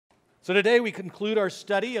So today we conclude our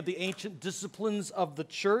study of the ancient disciplines of the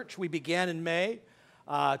church. We began in May,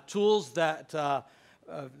 tools that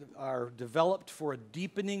are developed for a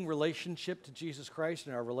deepening relationship to Jesus Christ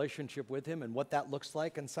and our relationship with Him and what that looks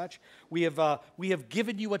like and such. We have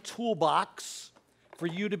given you a toolbox for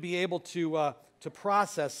you to be able to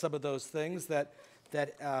process some of those things that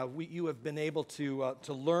you have been able to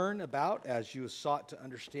learn about as you have sought to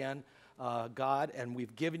understand God, and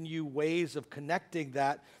we've given you ways of connecting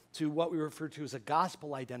that to what we refer to as a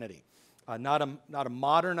gospel identity. Not a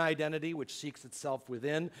modern identity which seeks itself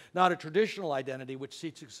within, not a traditional identity which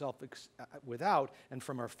seeks itself without and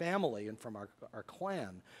from our family and from our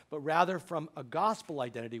clan, but rather from a gospel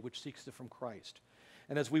identity which seeks it from Christ.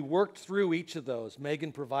 And as we worked through each of those,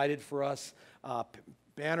 Megan provided for us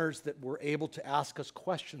banners that were able to ask us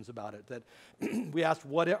questions about it, that we asked,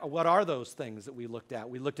 what are those things that we looked at?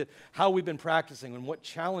 We looked at how we've been practicing and what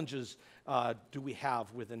challenges do we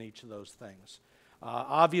have within each of those things.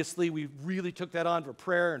 Obviously, we really took that on for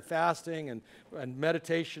prayer and fasting and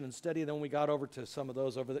meditation and study. And then we got over to some of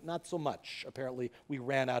those over that, not so much. Apparently, we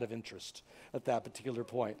ran out of interest at that particular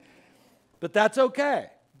point. But that's okay,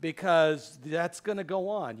 because that's going to go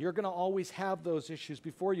on. You're going to always have those issues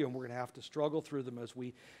before you, and we're going to have to struggle through them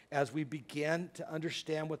as we begin to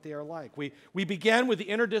understand what they are like. We began with the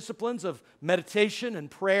inner disciplines of meditation and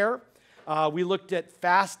prayer. We looked at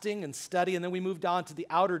fasting and study, and then we moved on to the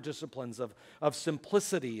outer disciplines of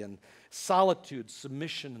simplicity and solitude,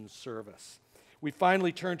 submission, and service. We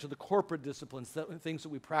finally turned to the corporate disciplines, things that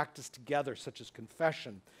we practice together, such as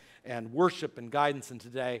confession and worship and guidance, and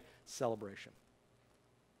today, celebration.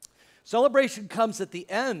 Celebration comes at the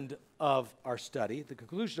end of our study, the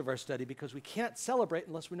conclusion of our study, because we can't celebrate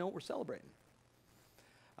unless we know what we're celebrating.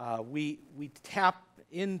 We tap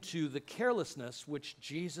into the carelessness which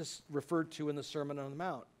Jesus referred to in the Sermon on the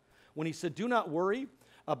Mount, when he said, do not worry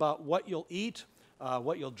about what you'll eat,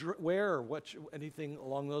 what you'll wear, or anything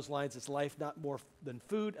along those lines. It's life not more than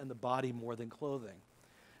food, and the body more than clothing.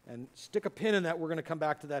 And stick a pin in that. We're going to come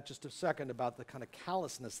back to that just a second about the kind of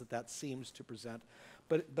callousness that seems to present.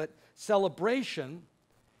 But celebration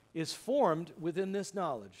is formed within this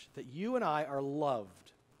knowledge that you and I are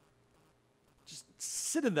loved. Just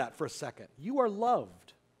sit in that for a second. You are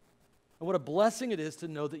loved. And what a blessing it is to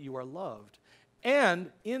know that you are loved.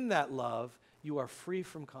 And in that love, you are free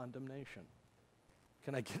from condemnation.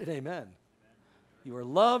 Can I get an amen? Amen. You are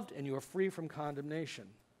loved and you are free from condemnation.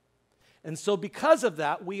 And so because of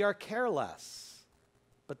that, we are careless.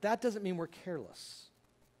 But that doesn't mean we're careless.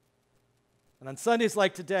 And on Sundays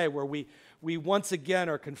like today, where we once again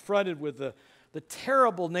are confronted with the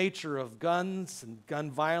terrible nature of guns and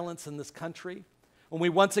gun violence in this country, when we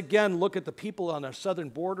once again look at the people on our southern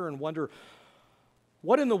border and wonder,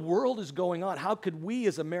 what in the world is going on? How could we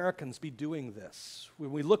as Americans be doing this?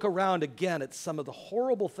 When we look around again at some of the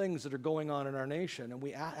horrible things that are going on in our nation, and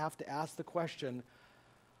we have to ask the question,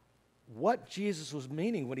 what Jesus was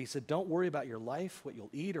meaning when he said, don't worry about your life, what you'll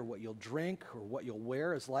eat or what you'll drink or what you'll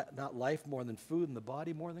wear is not life more than food and the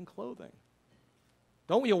body more than clothing.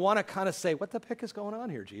 Don't you want to kind of say, what the heck is going on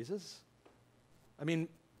here, Jesus? I mean,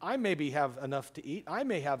 I maybe have enough to eat. I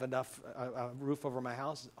may have enough roof over my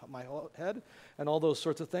house, my head, and all those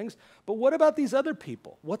sorts of things. But what about these other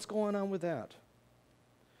people? What's going on with that?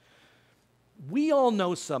 We all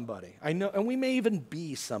know somebody, I know, and we may even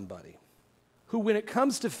be somebody, who, when it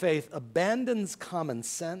comes to faith, abandons common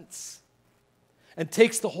sense and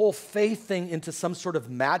takes the whole faith thing into some sort of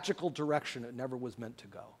magical direction it never was meant to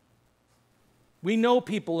go. We know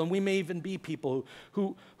people, and we may even be people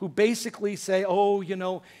who basically say, oh, you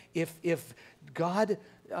know, if God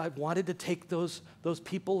wanted to take those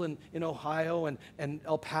people in Ohio and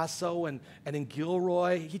El Paso and in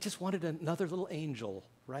Gilroy, he just wanted another little angel,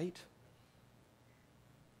 right?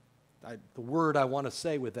 The word I want to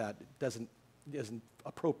say with that isn't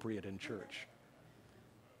appropriate in church.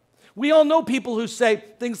 We all know people who say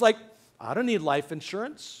things like, I don't need life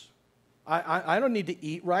insurance. I don't need to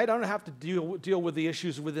eat right. I don't have to deal with the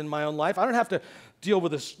issues within my own life. I don't have to deal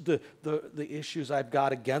with the issues I've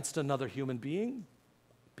got against another human being,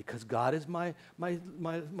 because God is my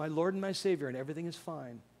Lord and my Savior, and everything is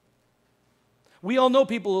fine. We all know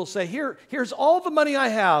people who will say, here's all the money I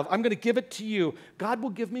have. I'm going to give it to you. God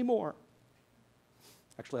will give me more.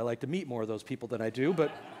 Actually, I like to meet more of those people than I do,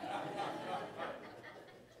 but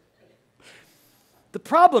the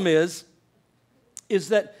problem is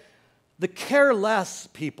that the careless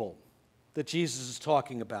people that Jesus is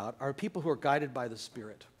talking about are people who are guided by the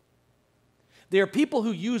Spirit. They are people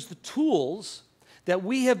who use the tools that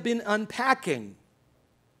we have been unpacking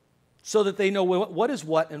so that they know what is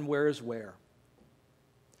what and where is where.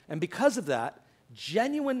 And because of that,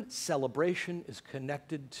 Genuine celebration is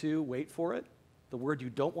connected to, wait for it, the word you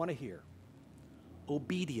don't want to hear,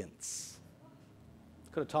 obedience.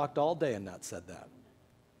 Could have talked all day and not said that.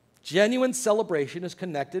 Genuine celebration is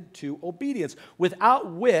connected to obedience,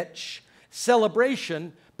 without which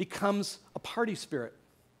celebration becomes a party spirit.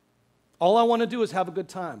 All I want to do is have a good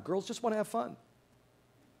time. Girls just want to have fun.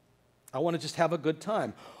 I want to just have a good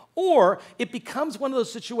time. Or it becomes one of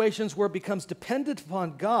those situations where it becomes dependent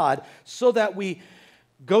upon God so that we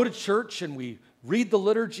go to church and we read the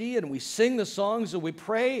liturgy and we sing the songs and we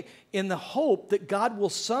pray in the hope that God will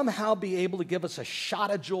somehow be able to give us a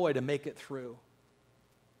shot of joy to make it through.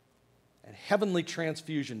 And heavenly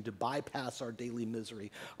transfusion to bypass our daily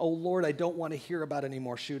misery. Oh, Lord, I don't want to hear about any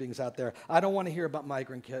more shootings out there. I don't want to hear about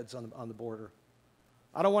migrant kids on the border.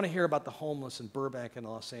 I don't want to hear about the homeless in Burbank and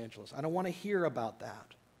Los Angeles. I don't want to hear about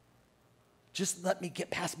that. Just let me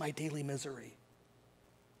get past my daily misery.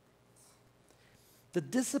 The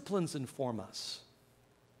disciplines inform us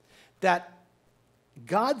that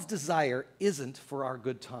God's desire isn't for our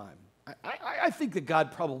good time. I think that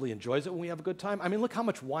God probably enjoys it when we have a good time. I mean, look how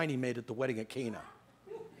much wine he made at the wedding at Cana.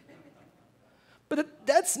 But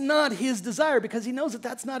that's not his desire, because he knows that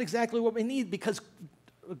that's not exactly what we need, because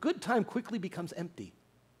a good time quickly becomes empty.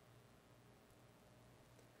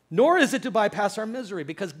 Nor is it to bypass our misery,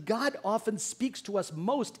 because God often speaks to us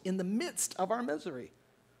most in the midst of our misery.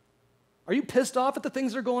 Are you pissed off at the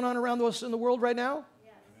things that are going on around us in the world right now?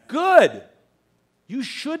 Yes. Good. You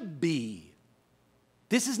should be.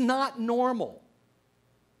 This is not normal.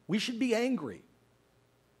 We should be angry.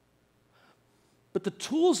 But the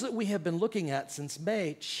tools that we have been looking at since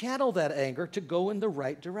May channel that anger to go in the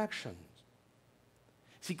right direction.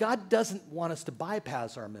 See, God doesn't want us to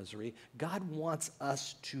bypass our misery. God wants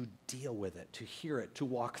us to deal with it, to hear it, to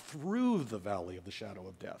walk through the valley of the shadow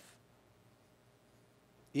of death.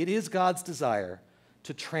 It is God's desire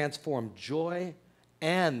to transform joy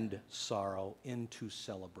and sorrow into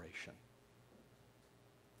celebration.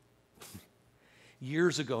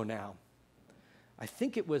 Years ago now, I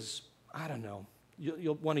think it was, I don't know,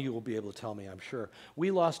 one of you will be able to tell me, I'm sure.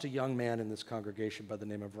 We lost a young man in this congregation by the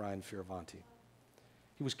name of Ryan Fioravanti.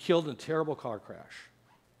 He was killed in a terrible car crash.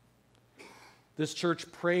 This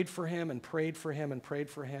church prayed for him and prayed for him and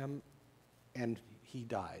prayed for him, and he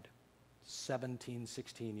died, 17,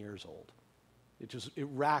 16 years old. It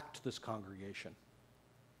racked this congregation.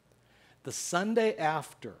 The Sunday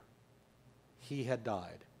after he had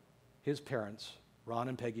died, his parents, Ron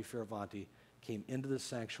and Peggy Fioravanti, came into the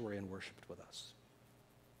sanctuary and worshiped with us.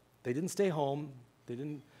 They didn't stay home. They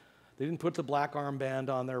didn't put the black armband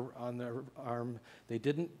on their arm. They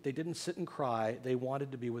didn't sit and cry. They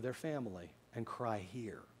wanted to be with their family and cry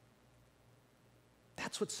here.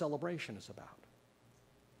 That's what celebration is about.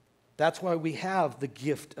 That's why we have the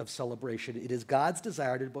gift of celebration. It is God's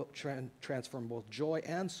desire to transform both joy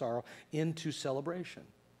and sorrow into celebration.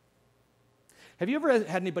 Have you ever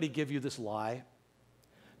had anybody give you this lie?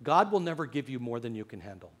 God will never give you more than you can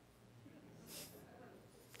handle.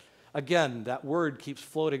 Again, that word keeps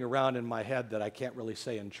floating around in my head that I can't really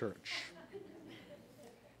say in church.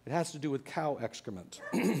 It has to do with cow excrement.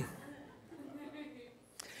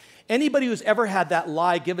 Anybody who's ever had that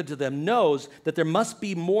lie given to them knows that there must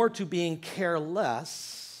be more to being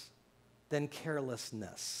careless than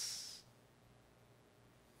carelessness.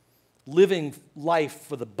 Living life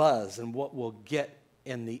for the buzz and what we'll get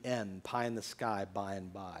in the end, pie in the sky by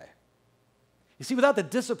and by. You see, without the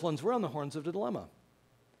disciplines, we're on the horns of the dilemma.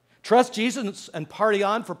 Trust Jesus and party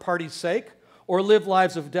on for party's sake, or live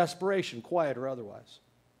lives of desperation, quiet or otherwise.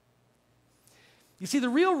 You see, the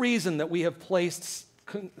real reason that we have placed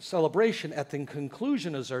celebration at the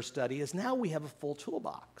conclusion of our study is now we have a full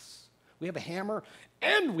toolbox. We have a hammer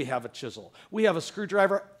and we have a chisel. We have a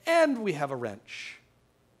screwdriver and we have a wrench.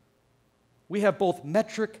 We have both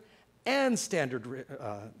metric and standard,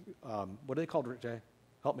 what are they called, Jay?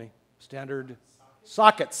 Help me. Standard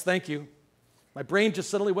sockets, thank you. My brain just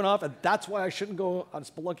suddenly went off, and that's why I shouldn't go on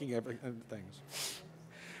spelunking things.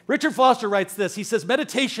 Richard Foster writes this. He says,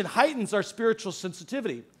 meditation heightens our spiritual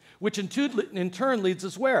sensitivity, which in turn leads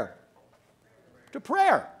us where? To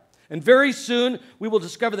prayer. And very soon, we will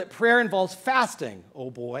discover that prayer involves fasting. Oh,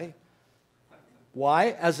 boy.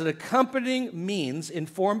 Why? As an accompanying means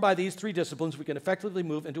informed by these three disciplines, we can effectively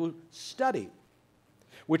move into study,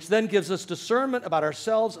 which then gives us discernment about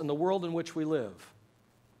ourselves and the world in which we live.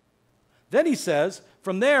 Then he says,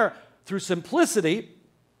 from there, through simplicity,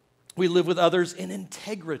 we live with others in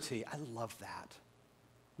integrity. I love that.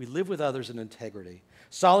 We live with others in integrity.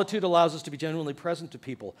 Solitude allows us to be genuinely present to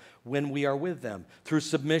people when we are with them. Through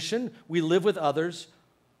submission, we live with others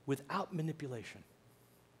without manipulation.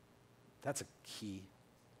 That's a key.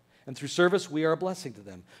 And through service, we are a blessing to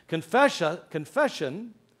them.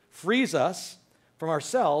 Confession frees us from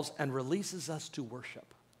ourselves and releases us to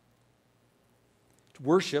worship.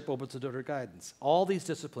 Worship opens the door to guidance. All these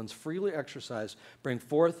disciplines, freely exercised, bring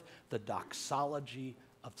forth the doxology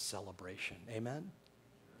of celebration. Amen?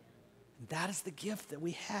 And that is the gift that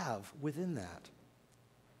we have within that.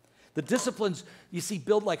 The disciplines, you see,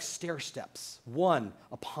 build like stair steps, one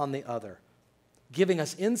upon the other, giving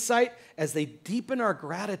us insight as they deepen our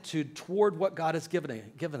gratitude toward what God has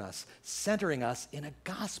given us, centering us in a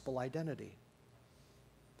gospel identity.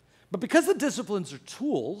 But because the disciplines are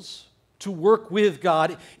tools to work with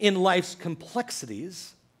God in life's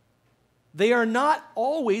complexities, they are not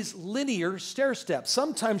always linear stair steps.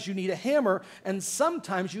 Sometimes you need a hammer, and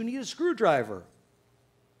sometimes you need a screwdriver.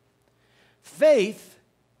 Faith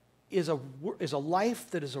is a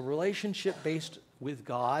life that is a relationship based with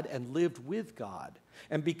God and lived with God.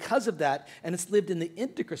 And because of that, and it's lived in the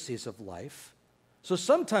intricacies of life, so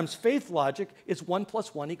sometimes faith logic is 1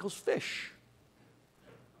 + 1 = fish.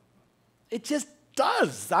 It just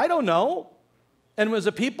does. I don't know. And as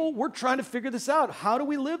a people, we're trying to figure this out. How do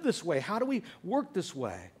we live this way? How do we work this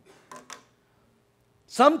way?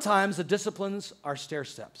 Sometimes the disciplines are stair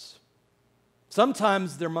steps.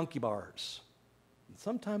 Sometimes they're monkey bars. And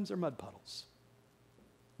sometimes they're mud puddles.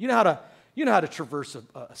 You know how to traverse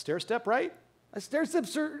a stair step, right? A stair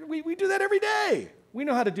steps we do that every day. We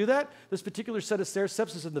know how to do that. This particular set of stair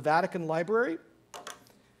steps is in the Vatican Library.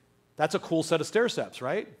 That's a cool set of stair steps,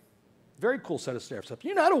 right? Very cool set of stair steps.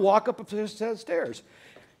 You know how to walk up a set of stairs.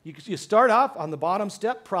 You start off on the bottom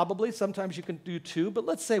step, probably. Sometimes you can do two, but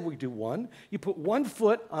let's say we do one. You put 1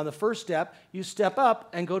 foot on the first step, you step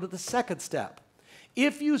up and go to the second step.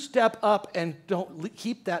 If you step up and don't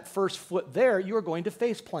keep that first foot there, you are going to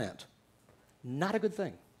face plant. Not a good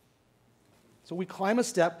thing. So we climb a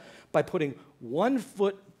step by putting 1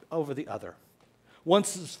 foot over the other.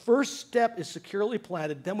 Once the first step is securely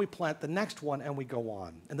planted, then we plant the next one and we go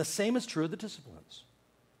on. And the same is true of the disciplines.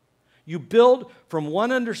 You build from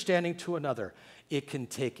one understanding to another. It can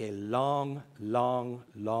take a long, long,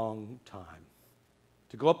 long time.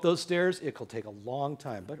 To go up those stairs, it will take a long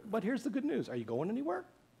time. But here's the good news. Are you going anywhere?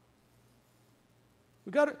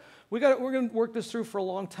 We're going to work this through for a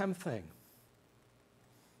long time thing.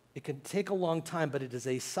 It can take a long time, but it is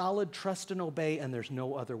a solid trust and obey, and there's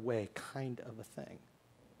no other way kind of a thing.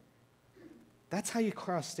 That's how you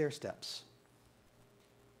cross stair steps.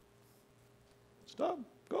 Stop,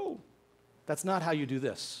 go. That's not how you do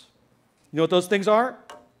this. You know what those things are?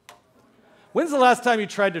 When's the last time you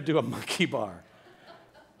tried to do a monkey bar?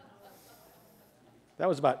 That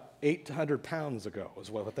was about 800 pounds ago,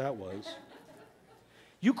 is what that was.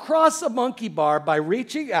 You cross a monkey bar by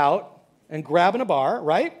reaching out and grabbing a bar,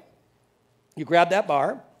 right? You grab that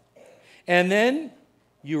bar, and then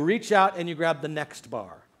you reach out and you grab the next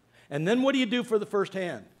bar. And then what do you do for the first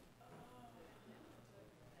hand?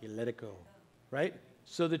 You let it go, right?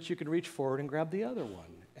 So that you can reach forward and grab the other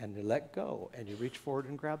one. And you let go, and you reach forward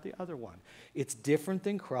and grab the other one. It's different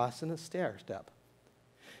than crossing a stair step.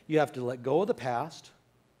 You have to let go of the past,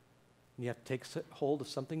 and you have to take hold of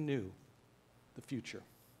something new, the future.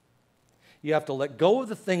 You have to let go of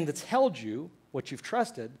the thing that's held you, what you've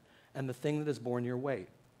trusted, and the thing that has borne your weight.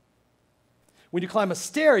 When you climb a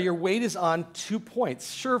stair, your weight is on 2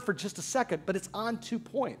 points. Sure, for just a second, but it's on 2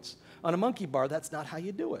 points. On a monkey bar, that's not how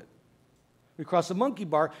you do it. When you cross a monkey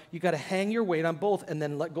bar, you got to hang your weight on both and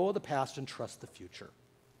then let go of the past and trust the future.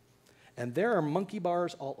 And there are monkey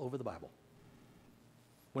bars all over the Bible.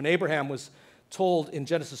 When Abraham was told in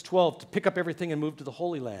Genesis 12 to pick up everything and move to the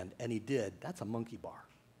Holy Land, and he did, that's a monkey bar.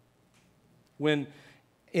 When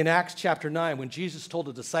in Acts chapter 9, when Jesus told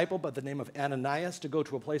a disciple by the name of Ananias to go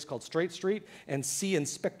to a place called Straight Street and see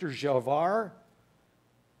Inspector Javar,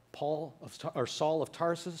 Saul of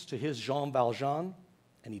Tarsus, to his Jean Valjean,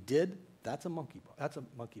 and he did, that's a monkey bar. That's a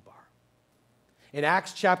monkey bar. In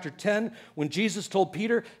Acts chapter 10, when Jesus told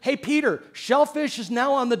Peter, hey, Peter, shellfish is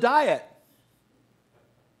now on the diet.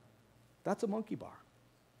 That's a monkey bar.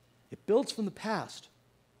 It builds from the past,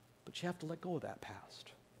 but you have to let go of that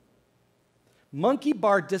past. Monkey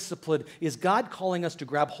bar discipline is God calling us to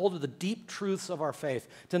grab hold of the deep truths of our faith,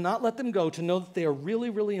 to not let them go, to know that they are really,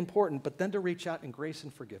 really important, but then to reach out in grace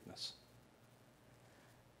and forgiveness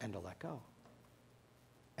and to let go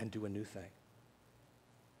and do a new thing.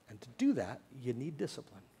 And to do that, you need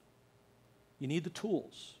discipline. You need the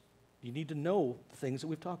tools. You need to know the things that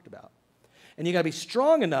we've talked about. And you got to be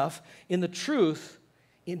strong enough in the truth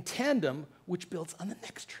in tandem, which builds on the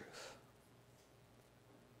next truth.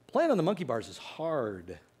 Playing on the monkey bars is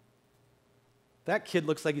hard. That kid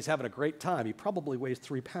looks like he's having a great time. He probably weighs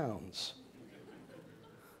 3 pounds.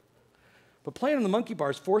 But playing on the monkey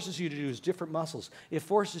bars forces you to use different muscles. It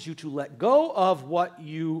forces you to let go of what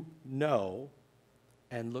you know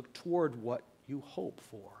and look toward what you hope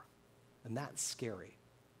for. And that's scary.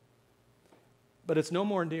 But it's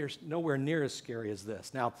nowhere near as scary as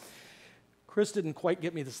this. Now, Chris didn't quite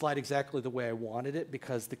get me the slide exactly the way I wanted it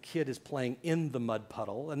because the kid is playing in the mud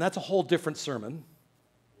puddle, and that's a whole different sermon.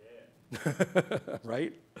 Yeah.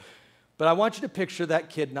 Right? But I want you to picture that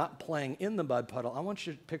kid not playing in the mud puddle. I want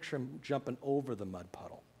you to picture him jumping over the mud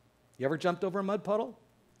puddle. You ever jumped over a mud puddle?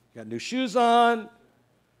 You got new shoes on,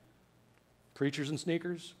 preachers and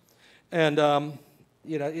sneakers. And,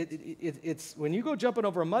 it's when you go jumping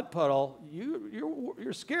over a mud puddle,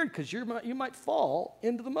 you're scared because you might fall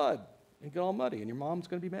into the mud and get all muddy, and your mom's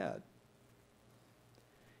going to be mad.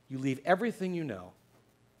 You leave everything you know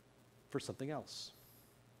for something else.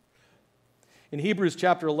 In Hebrews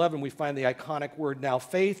chapter 11, we find the iconic word, now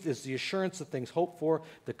faith is the assurance of things hoped for,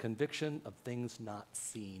 the conviction of things not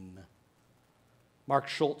seen. Mark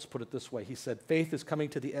Schultz put it this way. He said, faith is coming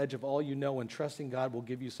to the edge of all you know and trusting God will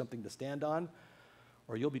give you something to stand on,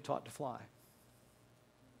 or you'll be taught to fly.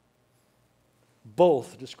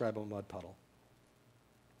 Both describe a mud puddle.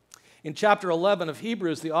 In chapter 11 of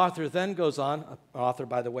Hebrews, the author then goes on, an author,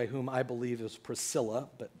 by the way, whom I believe is Priscilla,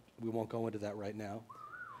 but we won't go into that right now.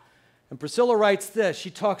 And Priscilla writes this. She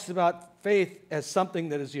talks about faith as something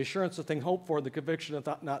that is the assurance of things hoped for, the conviction of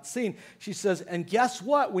not seen. She says, and guess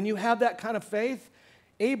what? When you have that kind of faith,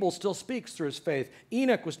 Abel still speaks through his faith.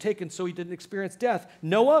 Enoch was taken so he didn't experience death.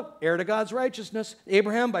 Noah, heir to God's righteousness.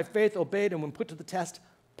 Abraham, by faith, obeyed, and when put to the test,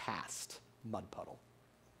 passed. Mud puddle.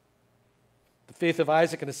 The faith of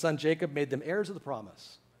Isaac and his son Jacob made them heirs of the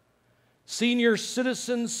promise. Senior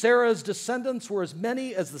citizen Sarah's descendants were as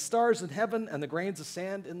many as the stars in heaven and the grains of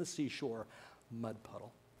sand in the seashore. Mud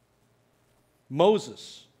puddle.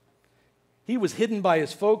 Moses, he was hidden by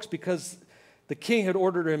his folks because the king had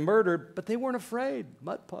ordered him murdered, but they weren't afraid.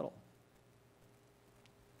 Mud puddle.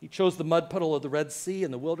 He chose the mud puddle of the Red Sea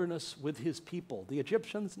in the wilderness with his people. The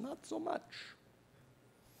Egyptians, not so much.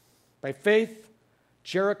 By faith,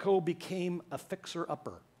 Jericho became a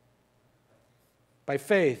fixer-upper. By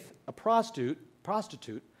faith, a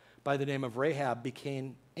prostitute by the name of Rahab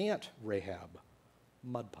became Aunt Rahab.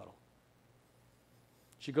 Mud puddle.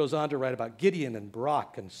 She goes on to write about Gideon and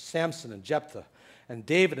Barak and Samson and Jephthah and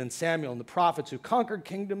David and Samuel and the prophets who conquered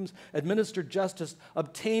kingdoms, administered justice,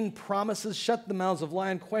 obtained promises, shut the mouths of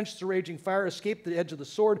lions, quenched the raging fire, escaped the edge of the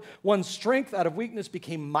sword, won strength out of weakness,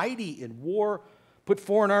 became mighty in war, put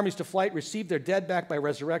foreign armies to flight, received their dead back by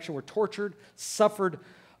resurrection, were tortured, suffered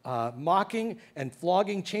mocking and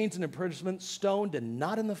flogging, chains and imprisonment, stoned, and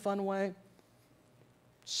not in the fun way,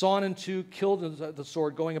 sawn in two, killed with the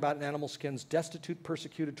sword, going about in animal skins, destitute,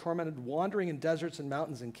 persecuted, tormented, wandering in deserts and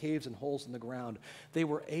mountains and caves and holes in the ground. They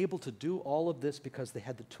were able to do all of this because they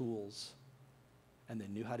had the tools and they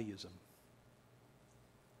knew how to use them.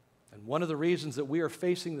 And one of the reasons that we are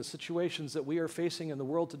facing the situations that we are facing in the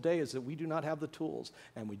world today is that we do not have the tools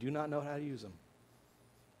and we do not know how to use them.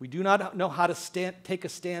 We do not know how to take a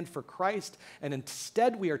stand for Christ, and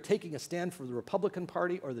instead we are taking a stand for the Republican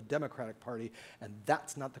Party or the Democratic Party, and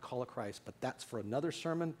that's not the call of Christ, but that's for another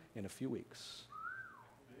sermon in a few weeks.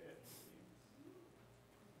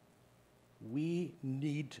 We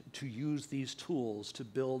need to use these tools to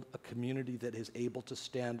build a community that is able to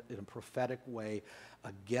stand in a prophetic way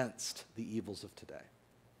against the evils of today.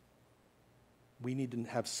 We need to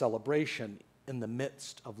have celebration in the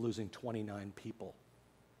midst of losing 29 people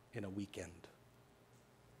in a weekend.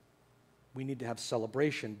 We need to have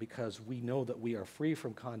celebration because we know that we are free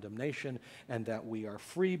from condemnation and that we are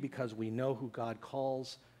free because we know who God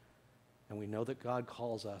calls, and we know that God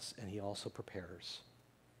calls us and he also prepares.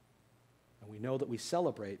 And we know that we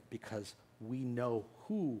celebrate because we know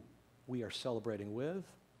who we are celebrating with.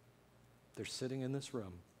 They're sitting in this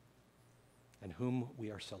room, and whom we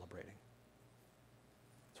are celebrating.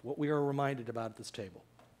 It's what we are reminded about at this table.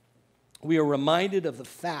 We are reminded of the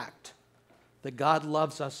fact that God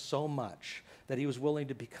loves us so much that he was willing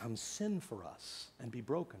to become sin for us and be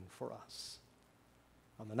broken for us.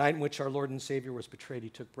 On the night in which our Lord and Savior was betrayed, he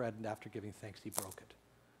took bread, and after giving thanks, he broke it,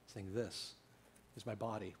 saying, "This is my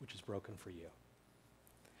body, which is broken for you."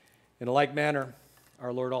 In a like manner,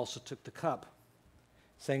 our Lord also took the cup,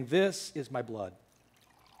 saying, "This is my blood,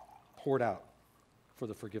 poured out for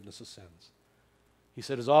the forgiveness of sins." He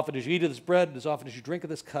said, "As often as you eat of this bread, and as often as you drink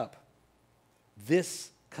of this cup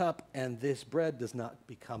and this bread does not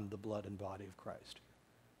become the blood and body of Christ."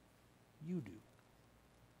 You do.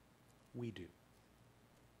 We do.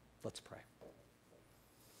 Let's pray.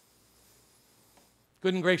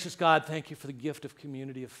 Good and gracious God, thank you for the gift of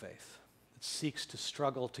community of faith that seeks to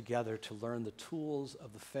struggle together to learn the tools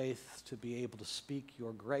of the faith to be able to speak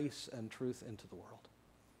your grace and truth into the world.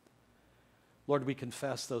 Lord, we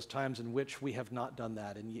confess those times in which we have not done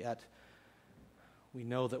that, and yet we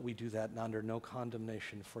know that we do that under no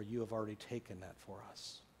condemnation, for you have already taken that for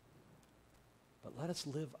us. But let us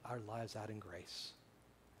live our lives out in grace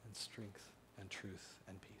and strength and truth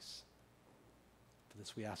and peace. For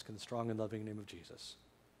this we ask in the strong and loving name of Jesus.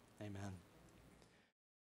 Amen.